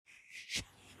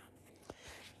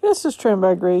This is Trend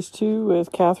by Grace 2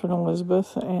 with Catherine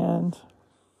Elizabeth, and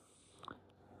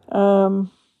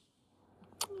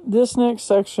this next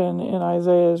section in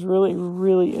Isaiah is really,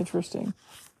 really interesting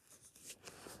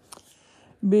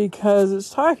because it's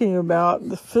talking about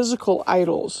the physical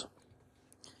idols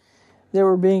that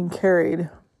were being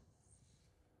carried.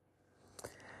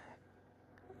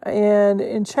 And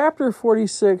in chapter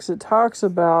 46, it talks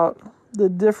about the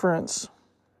difference.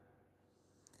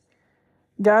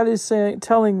 God is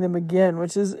telling them again,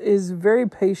 which is very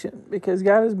patient, because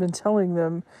God has been telling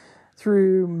them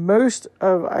through most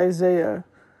of Isaiah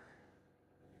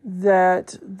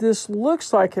that this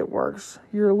looks like it works.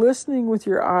 You're listening with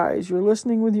your eyes, you're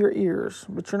listening with your ears,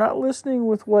 but you're not listening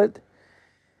with what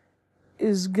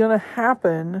is going to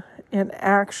happen in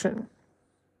action.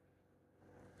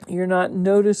 You're not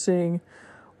noticing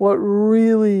what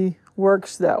really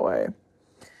works that way.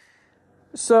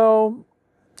 So,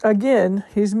 again,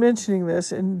 he's mentioning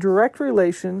this in direct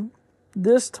relation,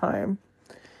 this time,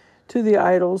 to the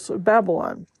idols of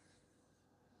Babylon.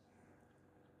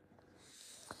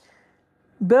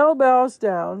 Bel bows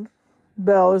down.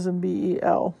 Bel is in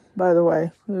B-E-L, by the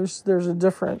way. There's a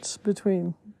difference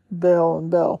between Bel and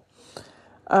Bel.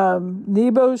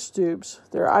 Nebo stoops.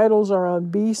 Their idols are on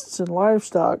beasts and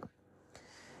livestock.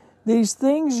 These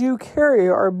things you carry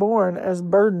are borne as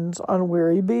burdens on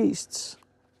weary beasts.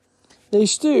 They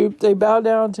stoop, they bow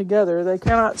down together. They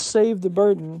cannot save the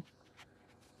burden,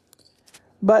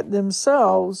 but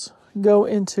themselves go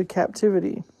into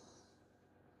captivity.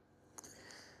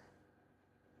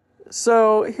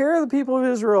 So here the people of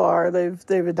Israel are.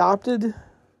 They've adopted.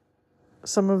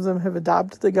 Some of them have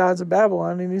adopted the gods of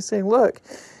Babylon, and he's saying, look,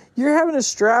 you're having to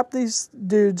strap these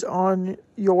dudes on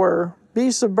your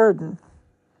beasts of burden.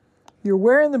 You're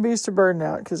wearing the beasts of burden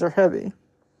out because they're heavy.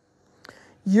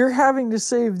 You're having to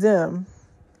save them,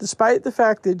 despite the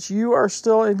fact that you are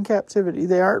still in captivity.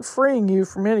 They aren't freeing you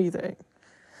from anything.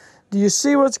 Do you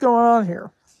see what's going on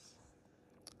here?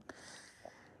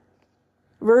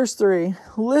 Verse 3,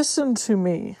 listen to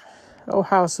me, O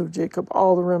house of Jacob,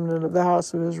 all the remnant of the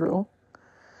house of Israel,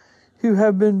 who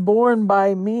have been born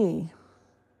by me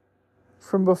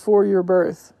from before your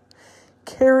birth,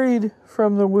 carried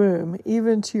from the womb,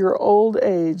 even to your old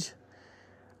age.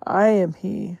 I am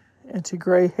he, and to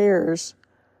gray hairs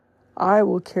I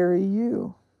will carry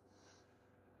you.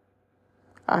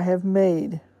 I have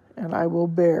made, and I will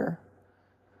bear.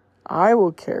 I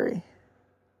will carry,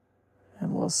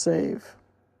 and will save.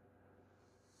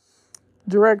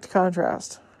 Direct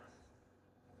contrast.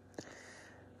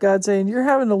 God saying, you're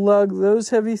having to lug those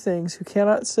heavy things who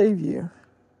cannot save you.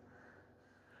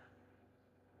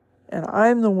 And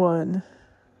I'm the one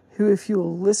who, if you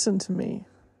will listen to me,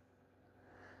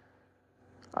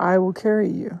 I will carry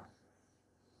you.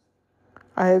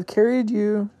 I have carried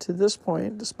you to this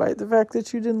point, despite the fact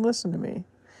that you didn't listen to me.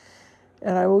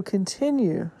 And I will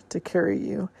continue to carry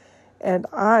you, and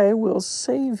I will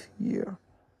save you.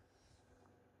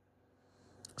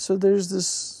 So there's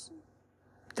this,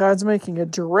 God's making a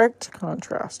direct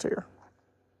contrast here.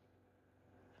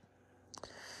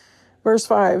 Verse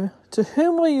 5, to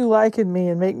whom will you liken me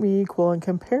and make me equal and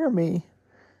compare me,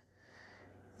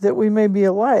 that we may be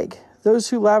alike? Those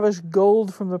who lavish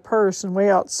gold from the purse and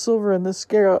weigh out silver in the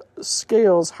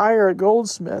scales hire a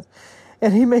goldsmith,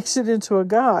 and he makes it into a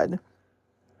god.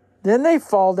 Then they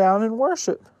fall down and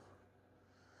worship.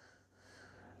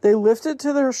 They lift it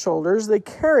to their shoulders, they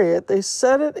carry it, they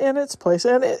set it in its place,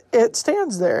 and it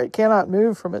stands there. It cannot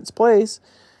move from its place.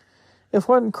 If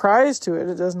one cries to it,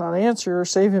 it does not answer or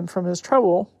save him from his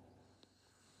trouble.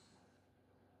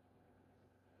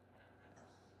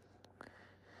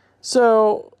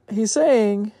 So he's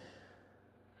saying,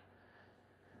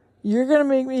 you're going to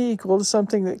make me equal to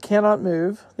something that cannot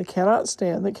move, that cannot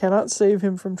stand, that cannot save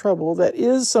him from trouble, that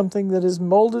is something that is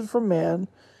molded from man,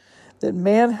 that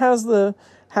man has the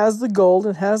gold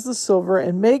and has the silver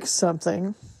and makes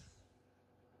something.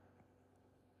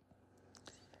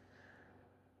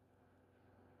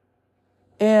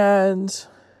 And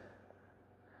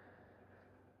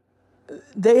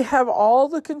they have all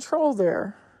the control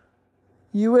there.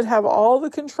 You would have all the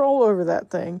control over that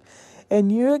thing,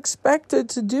 and you expect it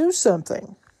to do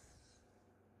something.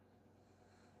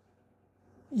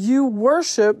 You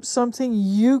worship something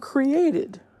you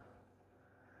created.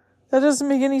 That doesn't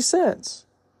make any sense.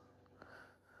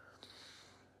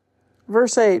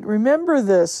 Verse 8, remember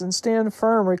this and stand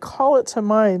firm. Recall it to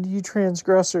mind, you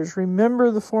transgressors.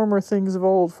 Remember the former things of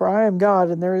old, for I am God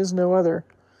and there is no other.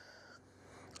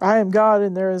 I am God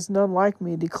and there is none like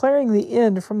me, declaring the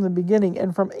end from the beginning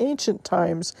and from ancient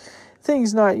times,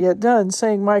 things not yet done,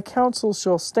 saying, my counsel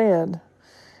shall stand,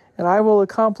 and I will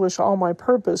accomplish all my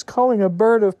purpose, calling a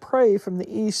bird of prey from the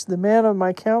east, the man of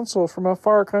my counsel from a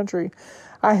far country.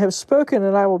 I have spoken,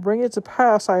 and I will bring it to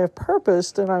pass. I have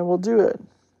purposed, and I will do it.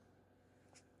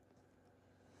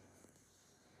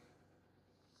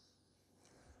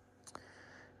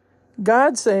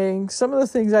 God saying, some of the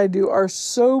things I do are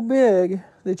so big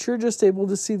that you're just able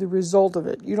to see the result of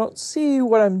it. You don't see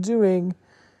what I'm doing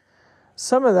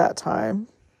some of that time,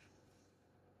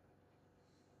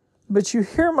 but you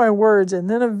hear my words, and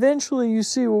then eventually you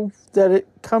see that it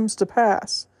comes to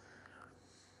pass.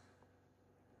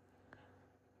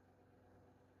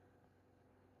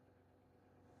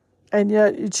 And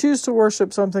yet you choose to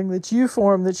worship something that you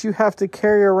form, that you have to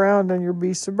carry around on your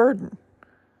beast of burden.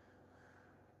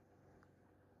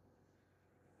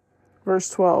 Verse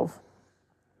 12.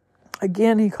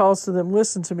 Again, he calls to them,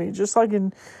 listen to me, just like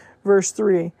in verse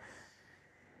 3.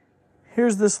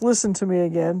 Here's this, listen to me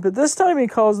again. But this time he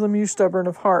calls them, you stubborn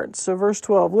of heart. So verse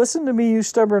 12, listen to me, you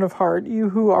stubborn of heart,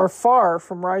 you who are far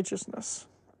from righteousness.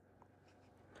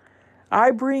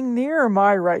 I bring near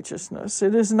my righteousness.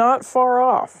 It is not far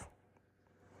off.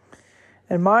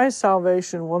 And my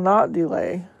salvation will not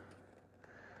delay.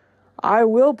 I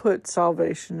will put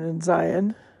salvation in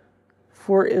Zion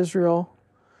for Israel,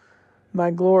 my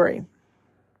glory.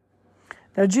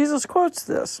 Now Jesus quotes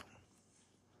this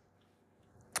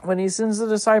when he sends the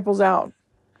disciples out.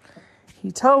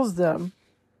 He tells them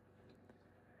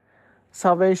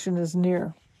salvation is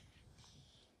near.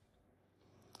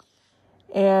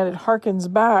 And it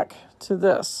harkens back to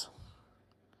this,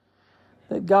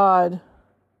 that God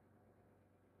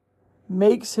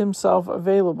makes himself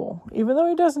available, even though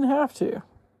he doesn't have to.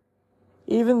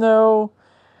 Even though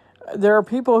there are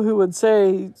people who would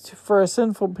say for a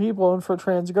sinful people and for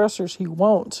transgressors, he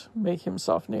won't make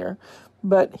himself near.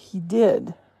 But he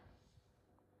did.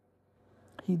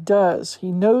 He does.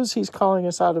 He knows he's calling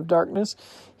us out of darkness.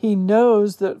 He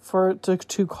knows that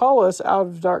to call us out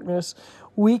of darkness,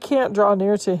 we can't draw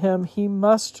near to him. He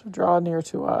must draw near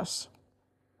to us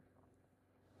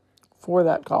for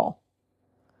that call.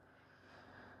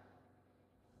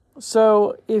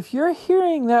 So if you're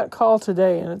hearing that call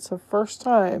today, and it's the first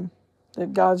time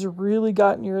that God's really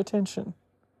gotten your attention,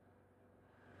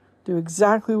 do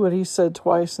exactly what he said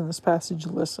twice in this passage.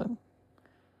 Listen.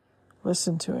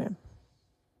 Listen to him.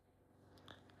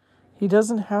 He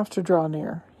doesn't have to draw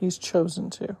near. He's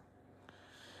chosen to.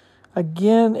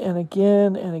 Again and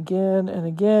again and again and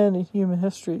again in human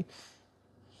history,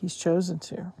 he's chosen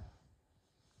to.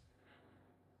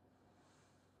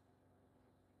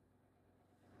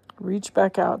 Reach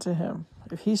back out to him.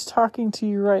 If he's talking to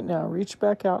you right now, reach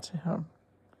back out to him.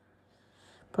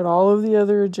 Put all of the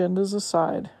other agendas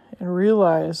aside and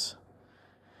realize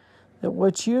that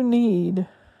what you need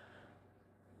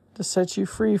to set you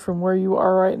free from where you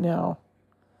are right now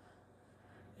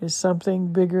is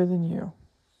something bigger than you.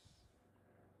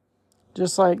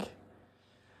 Just like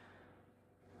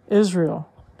Israel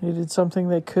needed something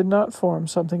they could not form,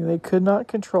 something they could not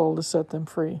control to set them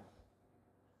free.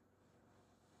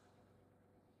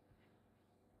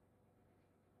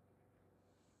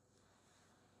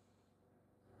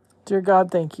 Dear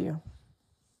God, thank you.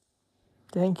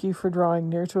 Thank you for drawing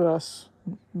near to us,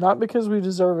 not because we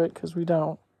deserve it, because we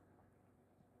don't,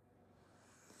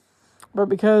 but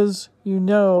because you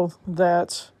know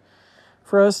that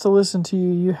for us to listen to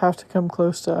you, you have to come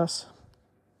close to us.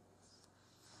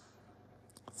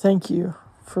 Thank you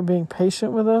for being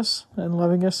patient with us and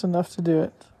loving us enough to do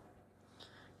it.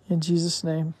 In Jesus'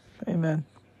 name, amen.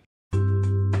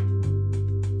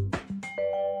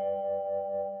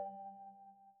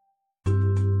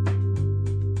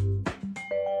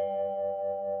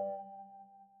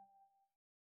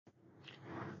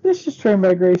 This is Trained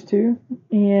by Grace too,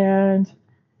 and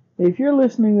if you're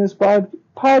listening to this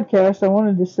podcast, I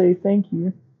wanted to say thank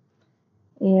you.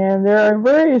 And there are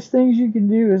various things you can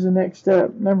do as a next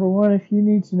step. Number one, if you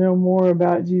need to know more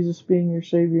about Jesus being your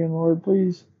Savior and Lord,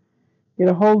 please get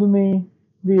a hold of me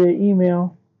via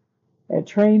email at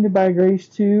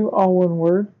trainedbygrace2, all one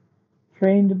word,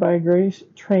 trained, Trained, by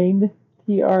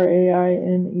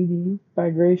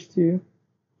grace2,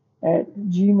 at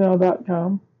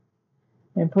gmail.com.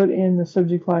 And put in the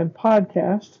subject line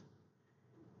podcast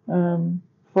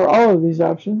for all of these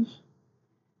options.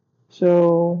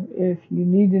 So if you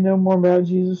need to know more about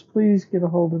Jesus, please get a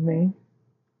hold of me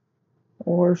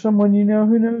or someone you know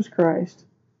who knows Christ.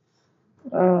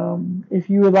 If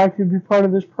you would like to be part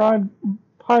of this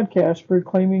podcast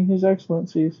proclaiming his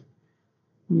excellencies,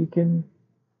 you can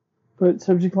put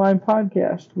subject line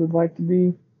podcast, would like to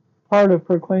be part of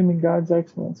proclaiming God's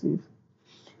excellencies.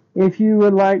 If you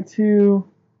would like to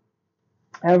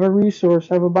have a resource,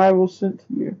 have a Bible sent to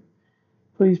you,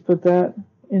 please put that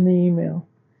in the email.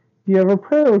 If you have a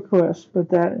prayer request,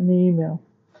 put that in the email.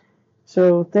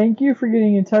 So thank you for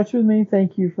getting in touch with me.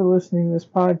 Thank you for listening to this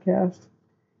podcast.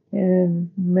 And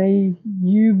may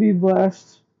you be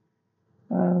blessed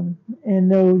and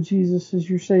know Jesus is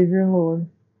your Savior and Lord.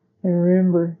 And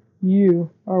remember, you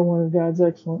are one of God's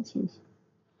excellencies.